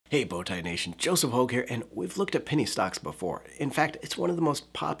Hey Bowtie Nation, Joseph Hogue here, and we've looked at penny stocks before. In fact, it's one of the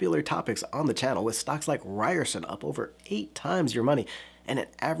most popular topics on the channel, with stocks like Ryerson up over 8 times your money and an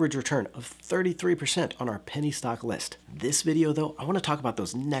average return of 33% on our penny stock list. This video though, I want to talk about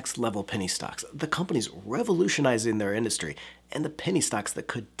those next level penny stocks, the companies revolutionizing their industry, and the penny stocks that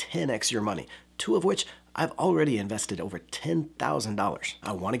could 10x your money, two of which I've already invested over $10,000.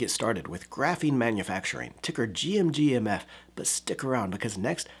 I want to get started with graphene manufacturing, ticker GMGMF, but stick around because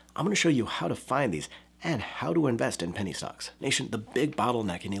next I'm going to show you how to find these and how to invest in penny stocks. Nation, the big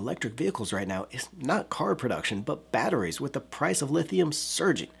bottleneck in electric vehicles right now is not car production, but batteries, with the price of lithium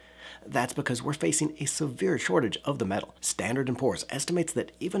surging. That's because we're facing a severe shortage of the metal. Standard & Poor's estimates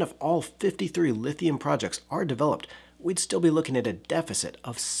that even if all 53 lithium projects are developed, we'd still be looking at a deficit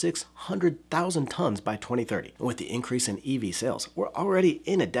of 600,000 tons by 2030. And with the increase in EV sales, we're already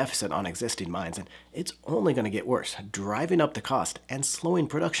in a deficit on existing mines, and it's only going to get worse, driving up the cost and slowing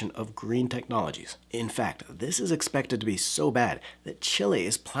production of green technologies. In fact, this is expected to be so bad that Chile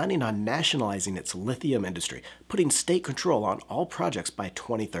is planning on nationalizing its lithium industry, putting state control on all projects by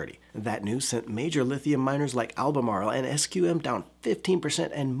 2030. That news sent major lithium miners like Albemarle and SQM down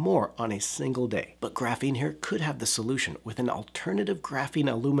 15% and more on a single day. But graphene here could have the solution with an alternative graphene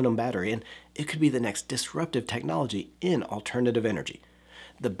aluminum battery, and it could be the next disruptive technology in alternative energy.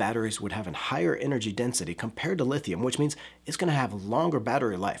 The batteries would have a higher energy density compared to lithium, which means it's going to have longer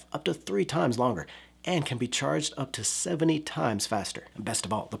battery life, up to 3 times longer, and can be charged up to 70 times faster. And best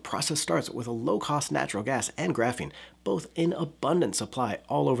of all, the process starts with a low-cost natural gas and graphene, both in abundant supply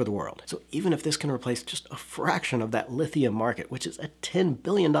all over the world. So even if this can replace just a fraction of that lithium market, which is at $10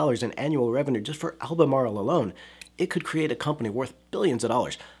 billion in annual revenue just for Albemarle alone, it could create a company worth billions of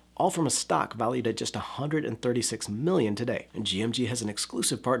dollars, all from a stock valued at just $136 million today. And GMG has an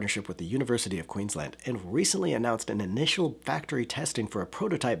exclusive partnership with the University of Queensland and recently announced an initial factory testing for a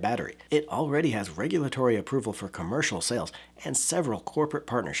prototype battery. It already has regulatory approval for commercial sales and several corporate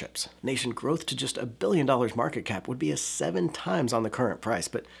partnerships. Nation, growth to just $1 billion market cap would be a 7 times on the current price,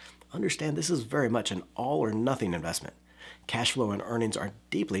 but understand this is very much an all or nothing investment. Cash flow and earnings are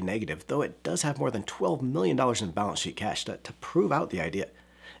deeply negative, though it does have more than $12 million in balance sheet cash to prove out the idea.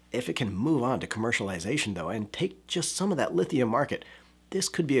 If it can move on to commercialization though and take just some of that lithium market, this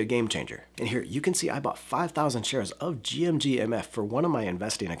could be a game changer. And here you can see I bought 5,000 shares of GMGMF for one of my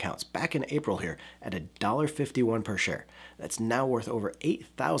investing accounts back in April here at $1.51 per share. That's now worth over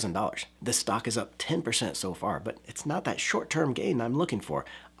 $8,000. This stock is up 10% so far, but it's not that short-term gain I'm looking for.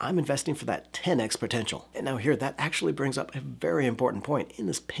 I'm investing for that 10x potential. And now here, that actually brings up a very important point in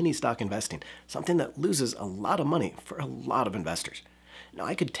this penny stock investing, something that loses a lot of money for a lot of investors. Now,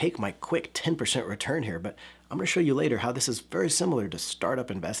 I could take my quick 10% return here, but I'm going to show you later how this is very similar to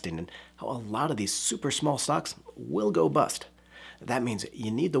startup investing and how a lot of these super small stocks will go bust. That means you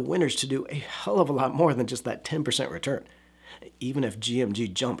need the winners to do a hell of a lot more than just that 10% return. Even if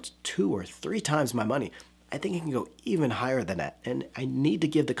GMG jumped 2 or 3 times my money, I think it can go even higher than that, and I need to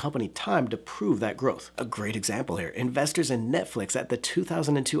give the company time to prove that growth. A great example here, investors in Netflix at the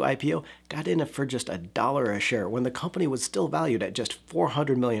 2002 IPO got in for just $1 a share when the company was still valued at just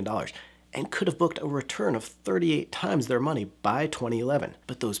 $400 million and could have booked a return of 38 times their money by 2011.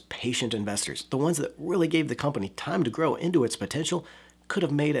 But those patient investors, the ones that really gave the company time to grow into its potential, could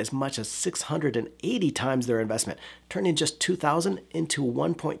have made as much as 680 times their investment, turning just $2,000 into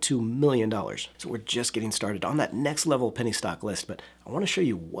 $1.2 million. So we're just getting started on that next level penny stock list, but I want to show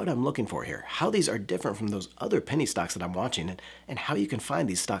you what I'm looking for here, how these are different from those other penny stocks that I'm watching, and how you can find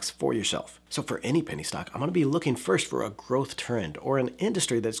these stocks for yourself. So for any penny stock, I'm going to be looking first for a growth trend or an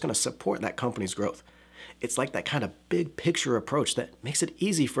industry that's going to support that company's growth. It's like that kind of big picture approach that makes it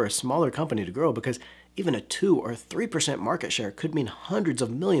easy for a smaller company to grow, because even a 2 or 3% market share could mean hundreds of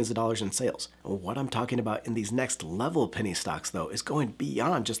millions of dollars in sales. What I'm talking about in these next level penny stocks though is going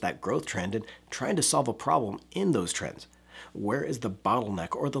beyond just that growth trend and trying to solve a problem in those trends. Where is the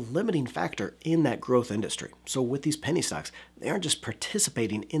bottleneck or the limiting factor in that growth industry? So with these penny stocks, they aren't just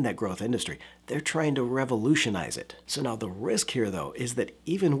participating in that growth industry, they're trying to revolutionize it. So now the risk here though is that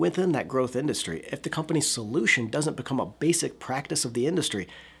even within that growth industry, if the company's solution doesn't become a basic practice of the industry,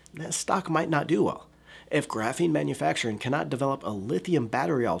 that stock might not do well. If graphene manufacturing cannot develop a lithium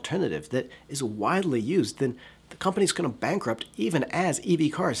battery alternative that is widely used, then the company's going to bankrupt even as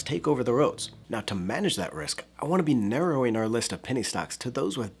EV cars take over the roads. Now, to manage that risk, I want to be narrowing our list of penny stocks to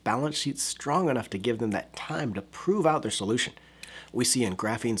those with balance sheets strong enough to give them that time to prove out their solution. We see in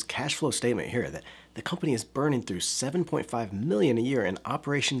graphene's cash flow statement here that the company is burning through $7.5 million a year in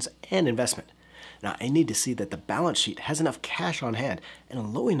operations and investment. Now, I need to see that the balance sheet has enough cash on hand and a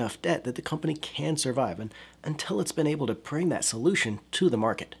low enough debt that the company can survive until it's been able to bring that solution to the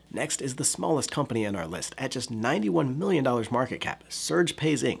market. Next is the smallest company in our list at just $91 million market cap,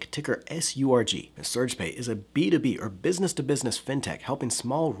 SurgePays Inc., ticker SURG. SurgePay is a B2B or business-to-business fintech helping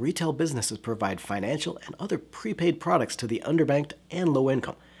small retail businesses provide financial and other prepaid products to the underbanked and low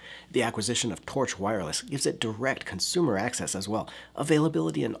income. The acquisition of Torch Wireless gives it direct consumer access as well,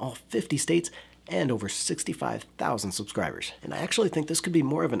 availability in all 50 states, and over 65,000 subscribers. And I actually think this could be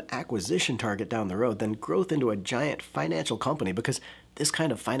more of an acquisition target down the road than growth into a giant financial company, because this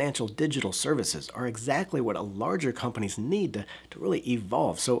kind of financial digital services are exactly what larger companies need to really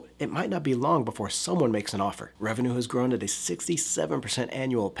evolve, so it might not be long before someone makes an offer. Revenue has grown at a 67%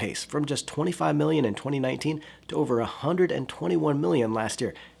 annual pace, from just $25 million in 2019 to over $121 million last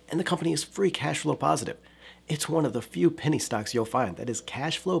year, and the company is free cash flow positive. It's one of the few penny stocks you'll find that is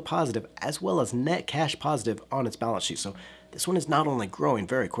cash flow positive as well as net cash positive on its balance sheet. So this one is not only growing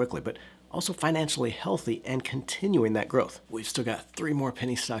very quickly, but also financially healthy and continuing that growth. We've still got 3 more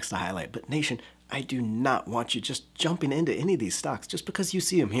penny stocks to highlight, but Nation, I do not want you just jumping into any of these stocks just because you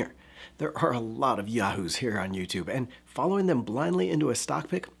see them here. There are a lot of yahoos here on YouTube, and following them blindly into a stock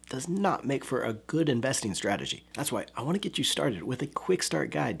pick does not make for a good investing strategy. That's why I want to get you started with a quick start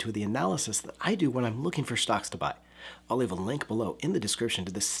guide to the analysis that I do when I'm looking for stocks to buy. I'll leave a link below in the description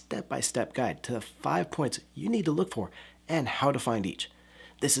to the step-by-step guide to the 5 points you need to look for and how to find each.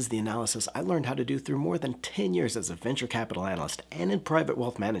 This is the analysis I learned how to do through more than 10 years as a venture capital analyst and in private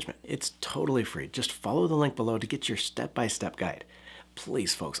wealth management. It's totally free. Just follow the link below to get your step-by-step guide.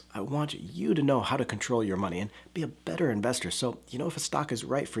 Please, folks, I want you to know how to control your money and be a better investor, so you know if a stock is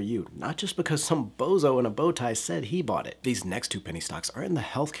right for you, not just because some bozo in a bow tie said he bought it. These next 2 penny stocks are in the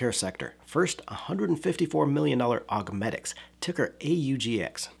healthcare sector. First, $154 million Augmedix, ticker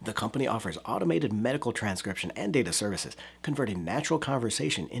AUGX. The company offers automated medical transcription and data services, converting natural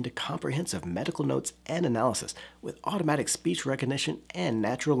conversation into comprehensive medical notes and analysis with automatic speech recognition and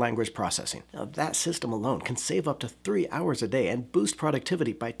natural language processing. Now, that system alone can save up to 3 hours a day and boost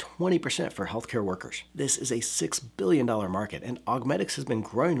productivity by 20% for healthcare workers. This is a $6 billion market, and Augmedix has been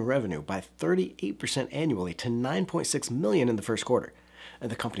growing revenue by 38% annually to $9.6 million in the first quarter. And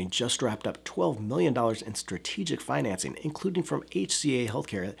the company just wrapped up $12 million in strategic financing, including from HCA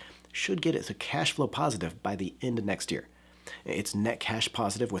Healthcare, that should get it to cash flow positive by the end of next year. It's net cash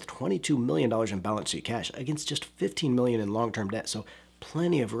positive with $22 million in balance sheet cash against just $15 million in long-term debt, so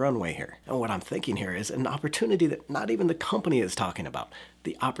plenty of runway here. And what I'm thinking here is an opportunity that not even the company is talking about.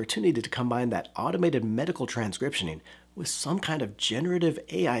 The opportunity to combine that automated medical transcriptioning with some kind of generative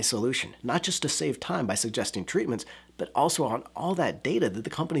AI solution, not just to save time by suggesting treatments, but also on all that data that the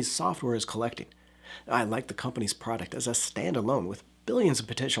company's software is collecting. I like the company's product as a standalone with billions of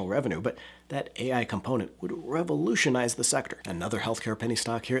potential revenue, but that AI component would revolutionize the sector. Another healthcare penny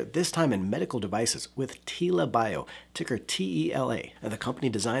stock here, this time in medical devices with Tela Bio, ticker TELA. And the company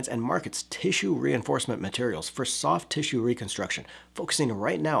designs and markets tissue reinforcement materials for soft tissue reconstruction, focusing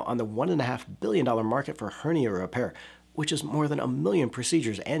right now on the $1.5 billion market for hernia repair, which is more than 1 million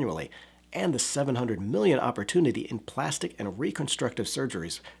procedures annually, and the $700 million opportunity in plastic and reconstructive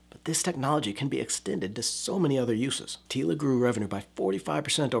surgeries. But this technology can be extended to so many other uses. Tela grew revenue by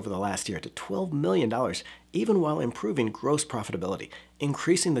 45% over the last year to $12 million, even while improving gross profitability,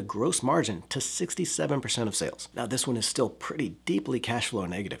 increasing the gross margin to 67% of sales. Now, this one is still pretty deeply cash flow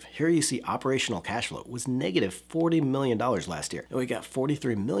negative. Here you see operational cash flow was negative $40 million last year. And we got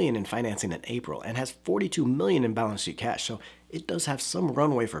 $43 million in financing in April and has $42 million in balance sheet cash, so it does have some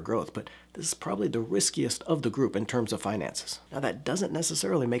runway for growth, but this is probably the riskiest of the group in terms of finances. Now, that doesn't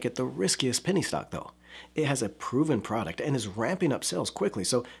necessarily make it the riskiest penny stock, though. It has a proven product and is ramping up sales quickly,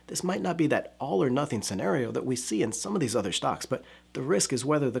 so this might not be that all-or-nothing scenario that we see in some of these other stocks, but the risk is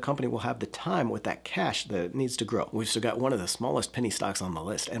whether the company will have the time with that cash that it needs to grow. We've still got one of the smallest penny stocks on the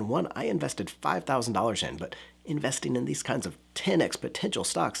list, and one I invested $5,000 in, but investing in these kinds of 10x potential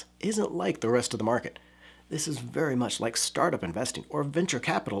stocks isn't like the rest of the market. This is very much like startup investing or venture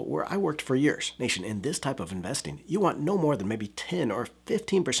capital, where I worked for years. Nation, in this type of investing, you want no more than maybe 10 or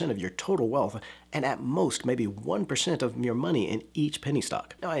 15% of your total wealth, and at most maybe 1% of your money in each penny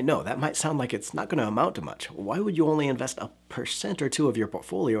stock. Now, I know that might sound like it's not going to amount to much. Why would you only invest 1% or 2% of your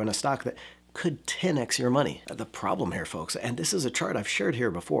portfolio in a stock that could 10x your money? The problem here, folks, and this is a chart I've shared here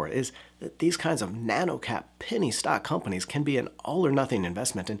before, is that these kinds of nano-cap penny stock companies can be an all-or-nothing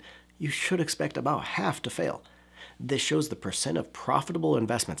investment, and you should expect about half to fail. This shows the percent of profitable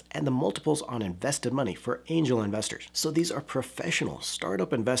investments and the multiples on invested money for angel investors. So these are professional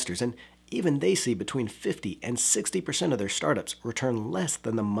startup investors, and even they see between 50 and 60% of their startups return less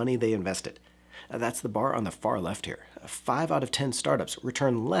than the money they invested. That's the bar on the far left here. 5 out of 10 startups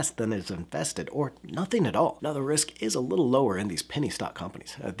return less than is invested, or nothing at all. Now, the risk is a little lower in these penny stock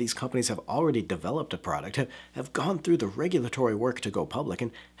companies. These companies have already developed a product, have gone through the regulatory work to go public,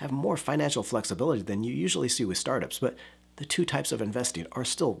 and have more financial flexibility than you usually see with startups, but the two types of investing are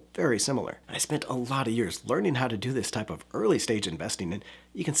still very similar. I spent a lot of years learning how to do this type of early stage investing, and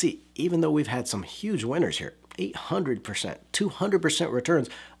you can see, even though we've had some huge winners here, 800%, 200% returns,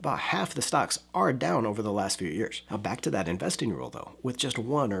 about half the stocks are down over the last few years. Now, back to that investing rule though, with just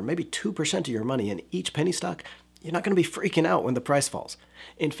 1 or maybe 2% of your money in each penny stock, you're not going to be freaking out when the price falls.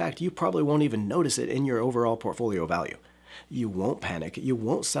 In fact, you probably won't even notice it in your overall portfolio value. You won't panic, you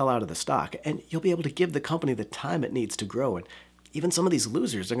won't sell out of the stock, and you'll be able to give the company the time it needs to grow, and even some of these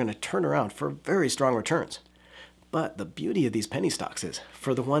losers are going to turn around for very strong returns. But the beauty of these penny stocks is,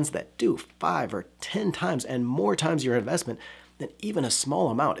 for the ones that do 5 or 10 times and more times your investment, then even a small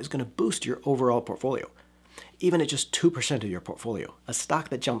amount is going to boost your overall portfolio. Even at just 2% of your portfolio, a stock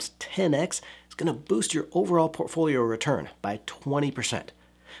that jumps 10x is going to boost your overall portfolio return by 20%.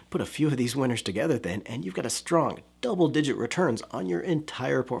 Put a few of these winners together then, and you've got a strong double-digit returns on your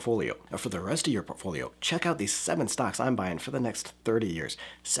entire portfolio. Now, for the rest of your portfolio, check out these 7 stocks I'm buying for the next 30 years.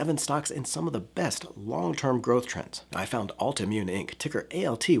 7 stocks in some of the best long-term growth trends. Now, I found Altimmune Inc., ticker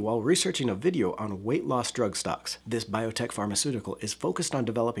ALT, while researching a video on weight loss drug stocks. This biotech pharmaceutical is focused on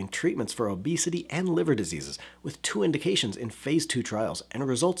developing treatments for obesity and liver diseases, with 2 indications in phase 2 trials and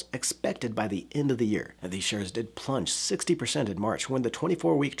results expected by the end of the year. Now, these shares did plunge 60% in March when the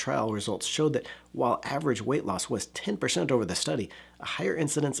 24-week trial results showed that while average weight loss was 10% over the study, a higher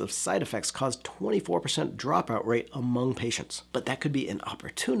incidence of side effects caused 24% dropout rate among patients. But that could be an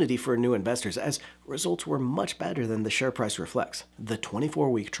opportunity for new investors, as results were much better than the share price reflects. The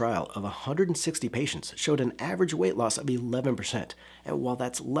 24-week trial of 160 patients showed an average weight loss of 11%, and while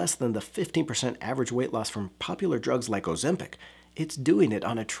that's less than the 15% average weight loss from popular drugs like Ozempic, it's doing it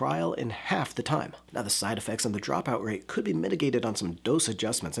on a trial in half the time. Now, the side effects and the dropout rate could be mitigated on some dose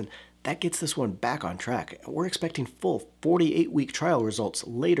adjustments, and that gets this one back on track. We're expecting full 48-week trial results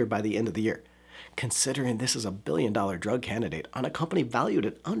later by the end of the year. Considering this is a billion-dollar drug candidate on a company valued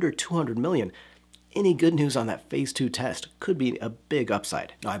at under $200 million, any good news on that phase 2 test could be a big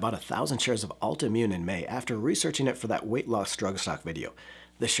upside. Now, I bought 1,000 shares of Altimmune in May after researching it for that weight loss drug stock video.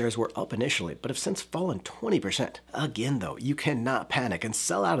 The shares were up initially, but have since fallen 20%. Again though, you cannot panic and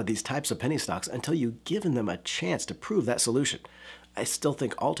sell out of these types of penny stocks until you've given them a chance to prove that solution. I still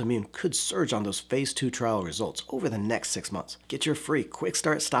think Altimmune could surge on those phase 2 trial results over the next 6 months. Get your free quick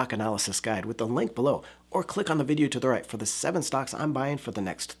start stock analysis guide with the link below, or click on the video to the right for the 7 stocks I'm buying for the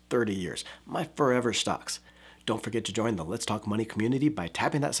next 30 years, my forever stocks. Don't forget to join the Let's Talk Money community by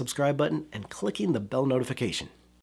tapping that subscribe button and clicking the bell notification.